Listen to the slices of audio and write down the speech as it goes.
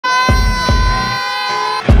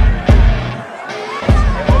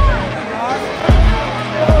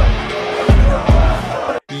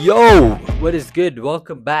Yo, what is good?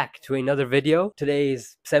 Welcome back to another video. Today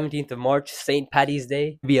is 17th of March, St. Paddy's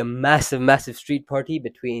Day. It'll be a massive street party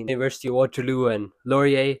between University of Waterloo and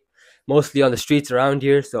Laurier, mostly on the streets around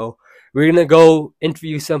here. So we're gonna go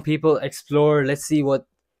interview some people, explore, let's see what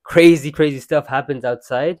crazy stuff happens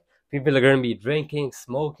outside. People are gonna be drinking,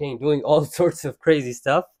 smoking, doing all sorts of crazy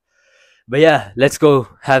stuff. But yeah, let's go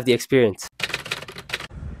have the experience.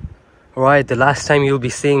 Alright, the last time you'll be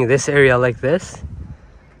seeing this area like this,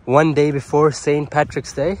 one day before St.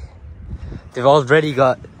 Patrick's Day. They've already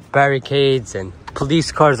got barricades and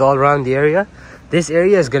police cars all around the area. This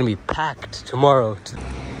area is gonna be packed tomorrow.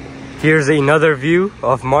 Here's another view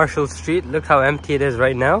of Marshall Street. Look how empty it is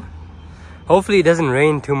right now. Hopefully it doesn't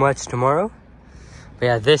rain too much tomorrow. But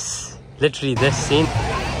yeah, literally this scene.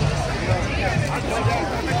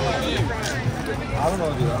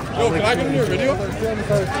 Yo, can I get in your video?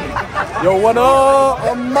 Yo, what up?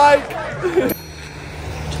 I'm Mike.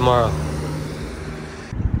 Tomorrow.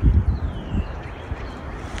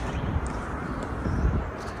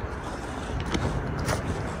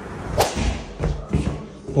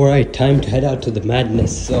 Alright, time to head out to the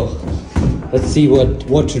madness. So let's see what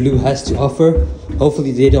Waterloo has to offer.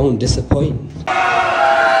 Hopefully they don't disappoint.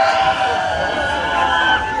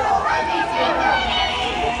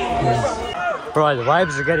 Bro, the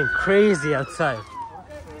vibes are getting crazy outside.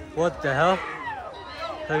 What the hell?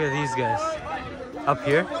 Look at these guys. Up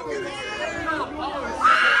here.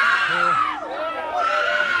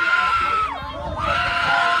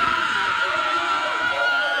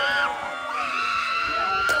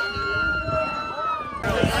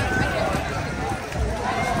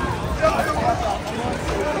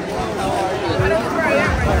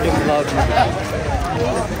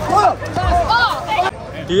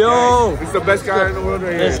 Yo! He's the best guy in the world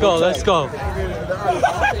right here. Let's go, let's go.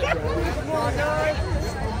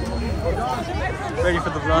 Ready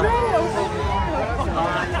for the vlog?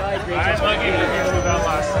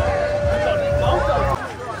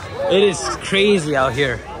 It is crazy out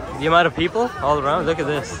here. The amount of people all around. Look at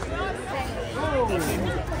this.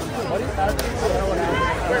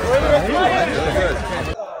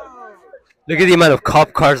 Look at the amount of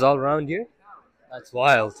cop cars all around here. That's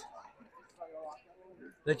wild.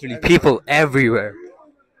 Literally people everywhere.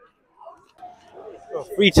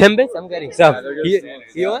 Free Timbits? I'm getting some.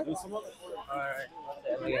 You want? Alright.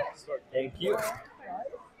 Thank you.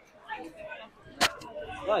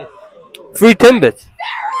 Nice. Free Timbits.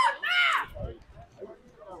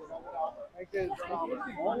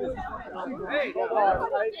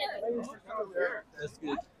 That's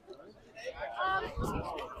good.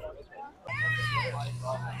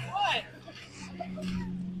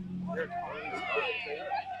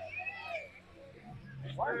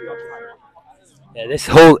 Yeah, this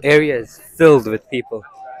whole area is filled with people.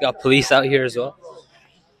 Got police out here as well.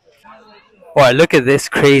 Alright, look at this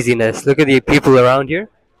craziness. Look at the people around here.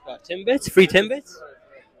 Got Timbits, free Timbits.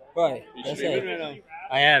 Right, that's it.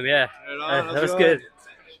 I am, yeah. That was good.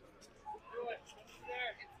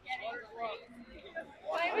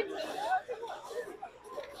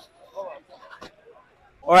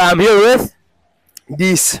 Alright, I'm here with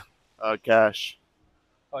This. Cash.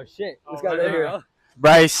 Oh shit, this guy right here.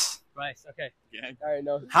 Bryce. Bryce, okay. Yeah. Alright,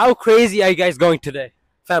 no. How crazy are you guys going today?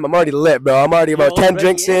 Fam, I'm already lit, bro. I'm already about 10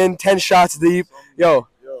 drinks in, 10 shots deep. Yo,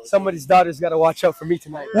 somebody's daughter's got to watch out for me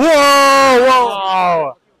tonight.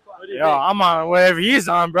 Whoa! Yo, I'm on whatever he's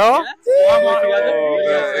on, bro.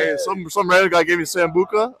 Hey, some random guy gave me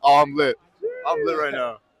Sambuca. Oh, I'm lit. I'm lit right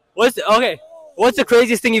now. What's the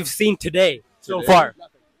craziest thing you've seen today so far?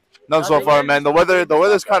 None so far, man. The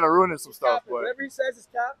weather's kind of ruining some stuff. But Whatever he says is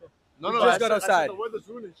cap. no, Just got outside. The weather's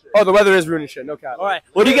ruining shit. Oh, the weather is ruining shit. No cap. Alright,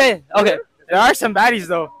 what do you guys... Okay. There are some baddies,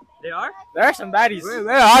 though. They are? There are some baddies.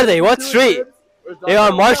 Where are they? What street? They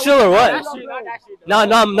on Marshall or what? No,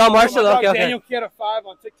 not Marshall. Okay. Daniel Kidd 5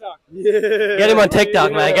 on TikTok. Yeah. Get him on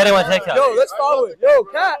TikTok, man. Get him on TikTok. Yo, let's follow it. Yo,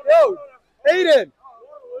 Cat. Yo, Aiden.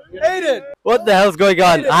 What the hell's going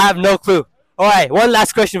on? I have no clue. Alright, one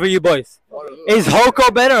last question for you boys. Is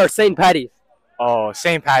Hoko better or St. Paddy's? Oh,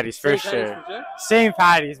 St. Paddy's for sure. St.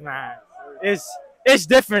 Paddy's, man. It's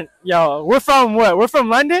different. Yo, we're from what? We're from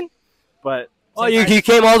London, but Oh, you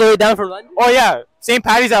came all the way down from London? oh yeah, St.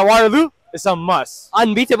 Paddy's at Waterloo is a must.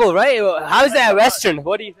 Unbeatable, right? How's that at Western?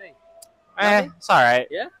 What do you think? It's all right.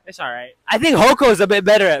 Yeah? It's all right. I think Hoko is a bit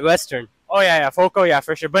better at Western. Oh yeah, Foco, yeah,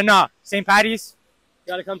 for sure. But no, St. Paddy's.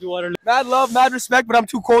 Gotta come to Waterloo. Mad love, mad respect, but I'm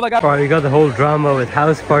too cold. I got. Alright, we got the whole drama with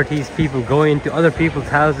house parties, people going to other people's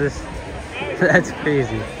houses. That's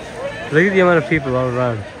crazy. Look at the amount of people all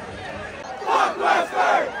around.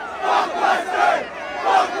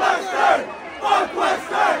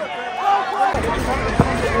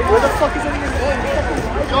 Where the fuck is anyone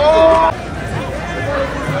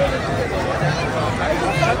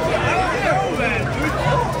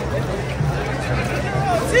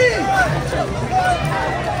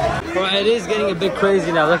Bro, it is getting a bit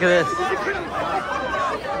crazy now. Look at this.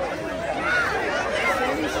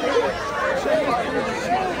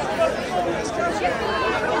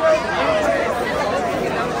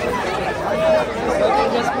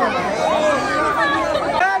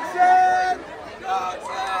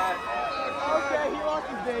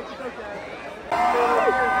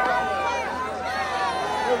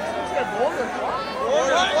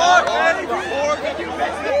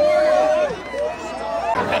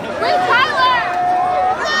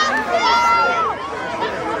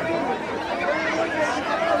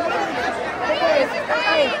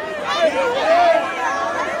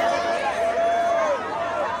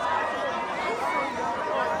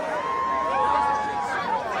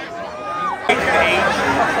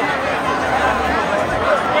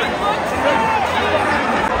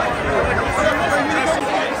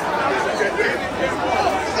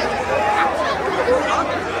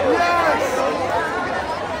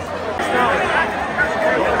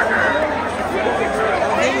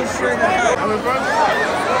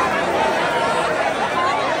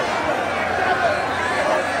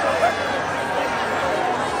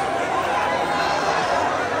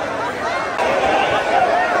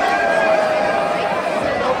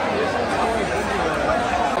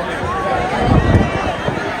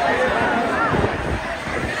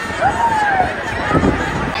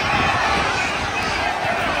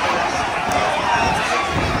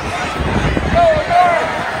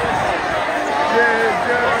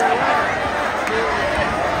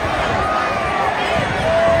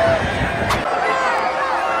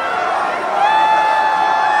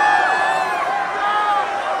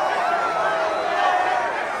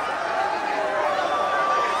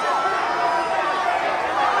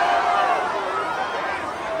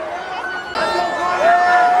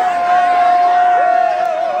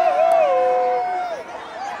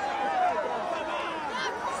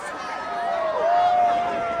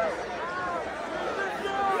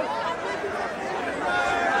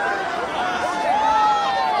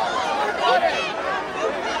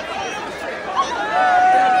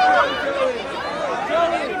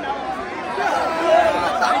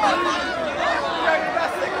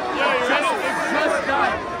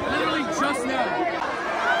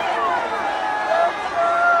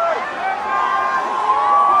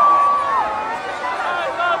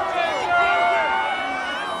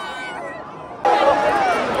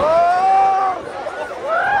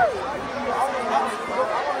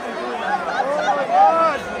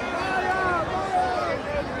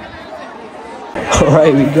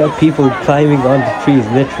 Alright, we got people climbing onto trees,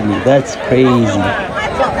 literally. That's crazy.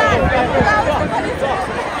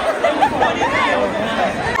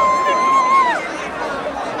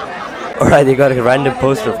 Alright, they got a random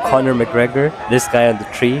poster of Conor McGregor, this guy on the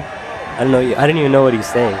tree. I don't know, I didn't even know what he's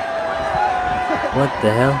saying. What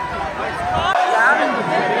the hell?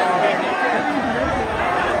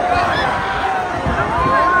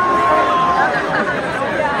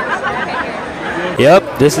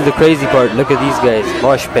 Yep, this is the crazy part. Look at these guys.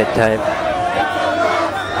 Mosh pit time.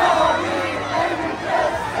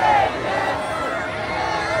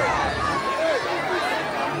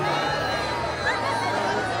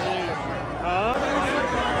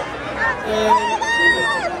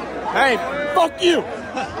 Hey, fuck you!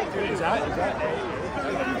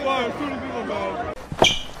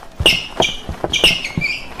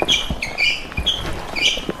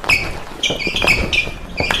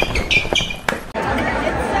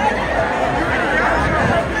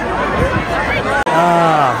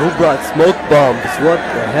 Ah, who brought smoke bombs? What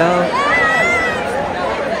the hell?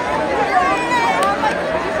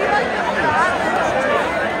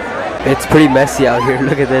 It's pretty messy out here.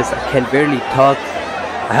 Look at this. I can barely talk.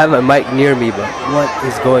 I have my mic near me, but what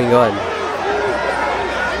is going on?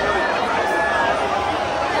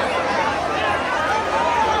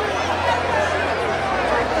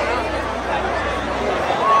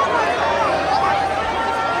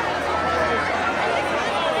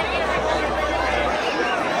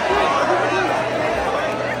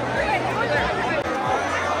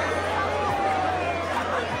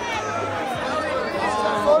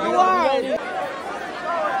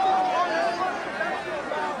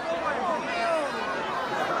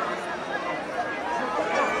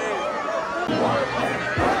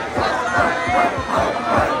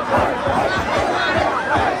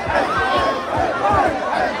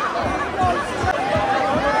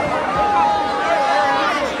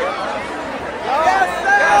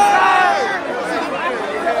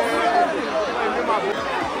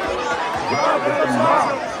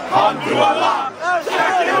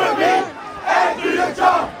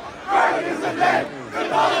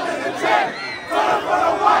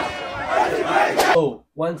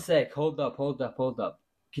 One sec. Hold up.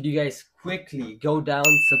 Could you guys quickly go down,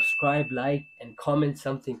 subscribe, like, and comment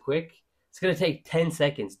something quick? It's gonna take 10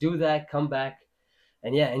 seconds. Do that, come back,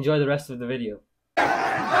 and yeah, enjoy the rest of the video.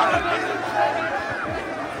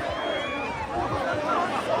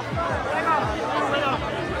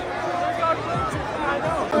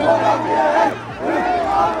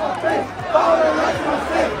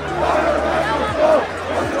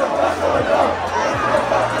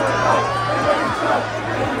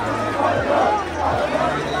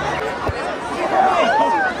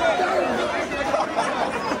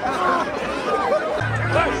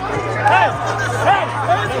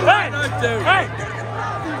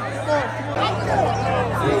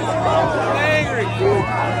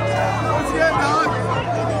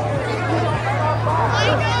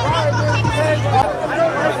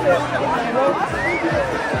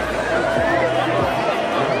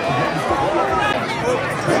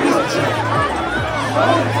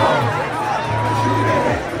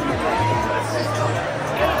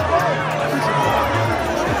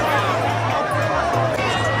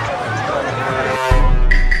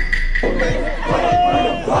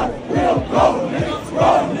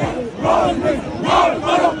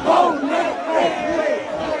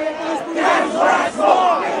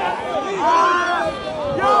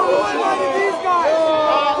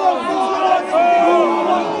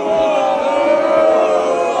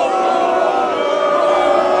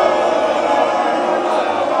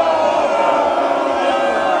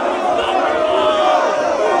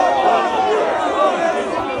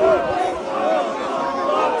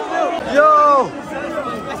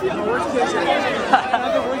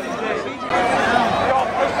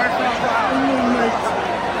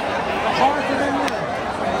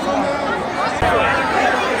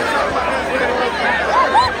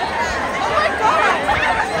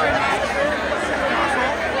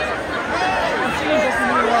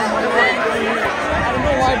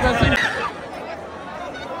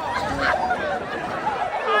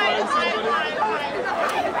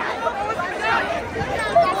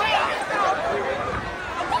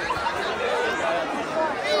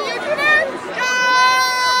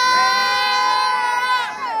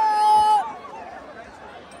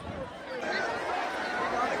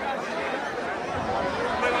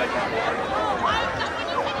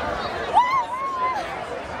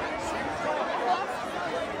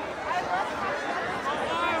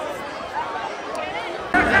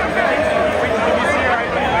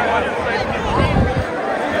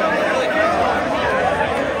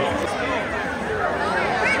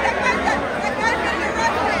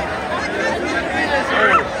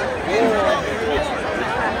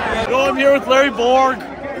 I'm here with Larry Borg.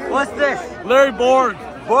 What's this? Larry Borg.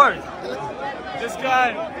 Borg. This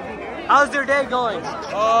guy. How's your day going?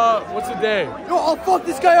 What's the day? Yo, I'll fuck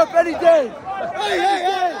this guy up any day. Hey!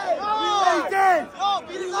 Hey, Dan! Oh,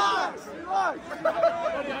 relax!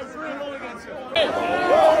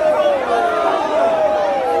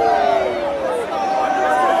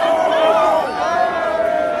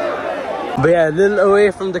 But yeah, a little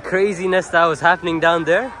away from the craziness that was happening down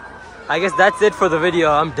there. I guess that's it for the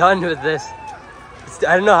video. I'm done with this.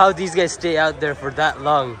 I don't know how these guys stay out there for that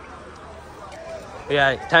long. But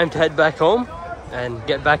yeah, time to head back home and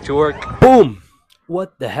get back to work. Boom!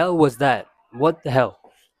 What the hell was that? What the hell?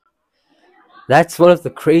 That's one of the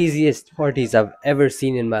craziest parties I've ever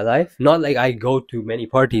seen in my life. Not like I go to many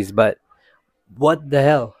parties, but what the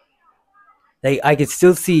hell? Like, I could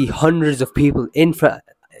still see hundreds of people in front.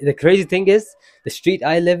 The crazy thing is, the street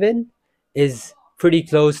I live in is pretty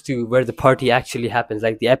close to where the party actually happens,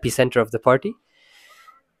 like the epicenter of the party.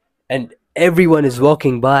 And everyone is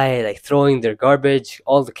walking by, like throwing their garbage,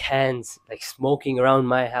 all the cans, like smoking around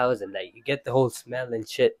my house, and like you get the whole smell and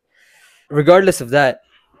shit. Regardless of that,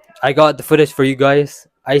 I got the footage for you guys.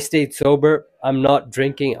 I stayed sober. I'm not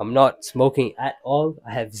drinking. I'm not smoking at all.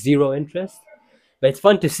 I have zero interest. But it's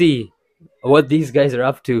fun to see what these guys are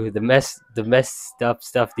up to. The messed up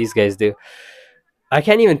stuff these guys do. I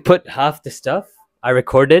can't even put half the stuff I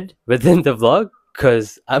recorded within the vlog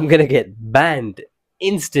because I'm gonna get banned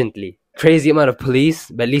instantly. Crazy amount of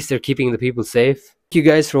police, but at least they're keeping the people safe. Thank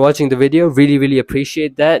you guys for watching the video. Really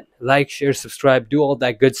appreciate that. Like, share, subscribe, do all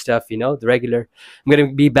that good stuff, you know, the regular. I'm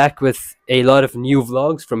gonna be back with a lot of new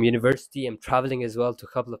vlogs from university. I'm traveling as well to a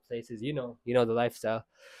couple of places, you know the lifestyle.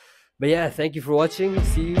 But yeah, thank you for watching.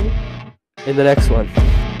 See you in the next one.